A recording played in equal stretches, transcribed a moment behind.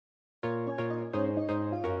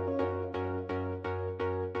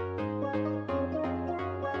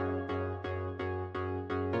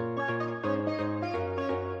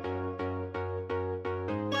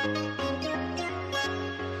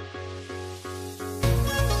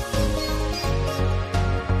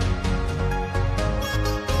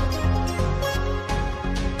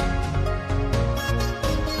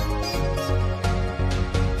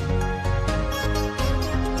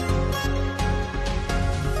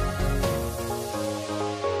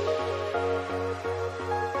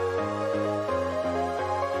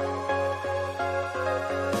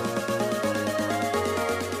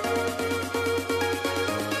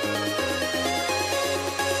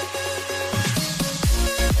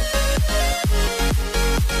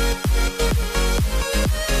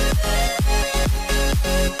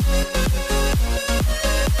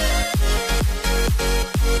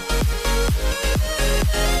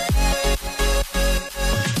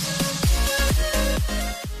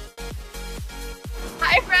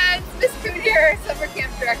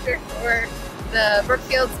instructor for the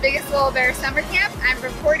Brookfield's Biggest Little Bear Summer Camp. I'm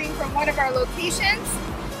reporting from one of our locations.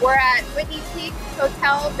 We're at Whitney Peak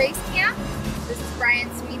Hotel BaseCamp. This is Brian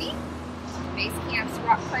Sweeney, BaseCamp's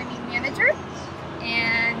rock climbing manager.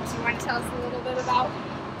 And you want to tell us a little bit about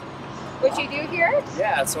what you do here?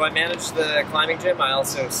 Yeah, so I manage the climbing gym. I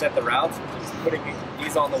also set the routes, which is putting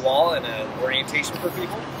these on the wall and an orientation for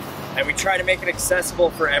people. And we try to make it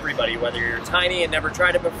accessible for everybody, whether you're tiny and never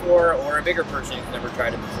tried it before, or a bigger person who's never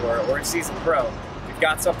tried it before, or a seasoned pro. We've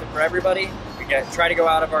got something for everybody. We try to go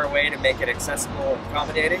out of our way to make it accessible and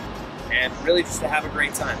accommodating, and really just to have a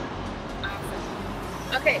great time.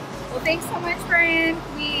 Awesome. Okay, well thanks so much, Brian.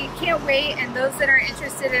 We can't wait, and those that are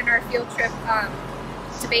interested in our field trip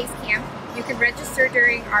to BaseCamp, you can register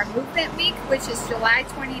during our movement week, which is July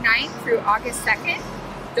 29th through August 2nd.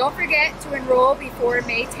 Don't forget to enroll before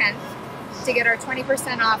May 10th to get our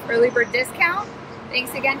 20% off early bird discount.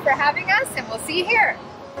 Thanks again for having us, and we'll see you here.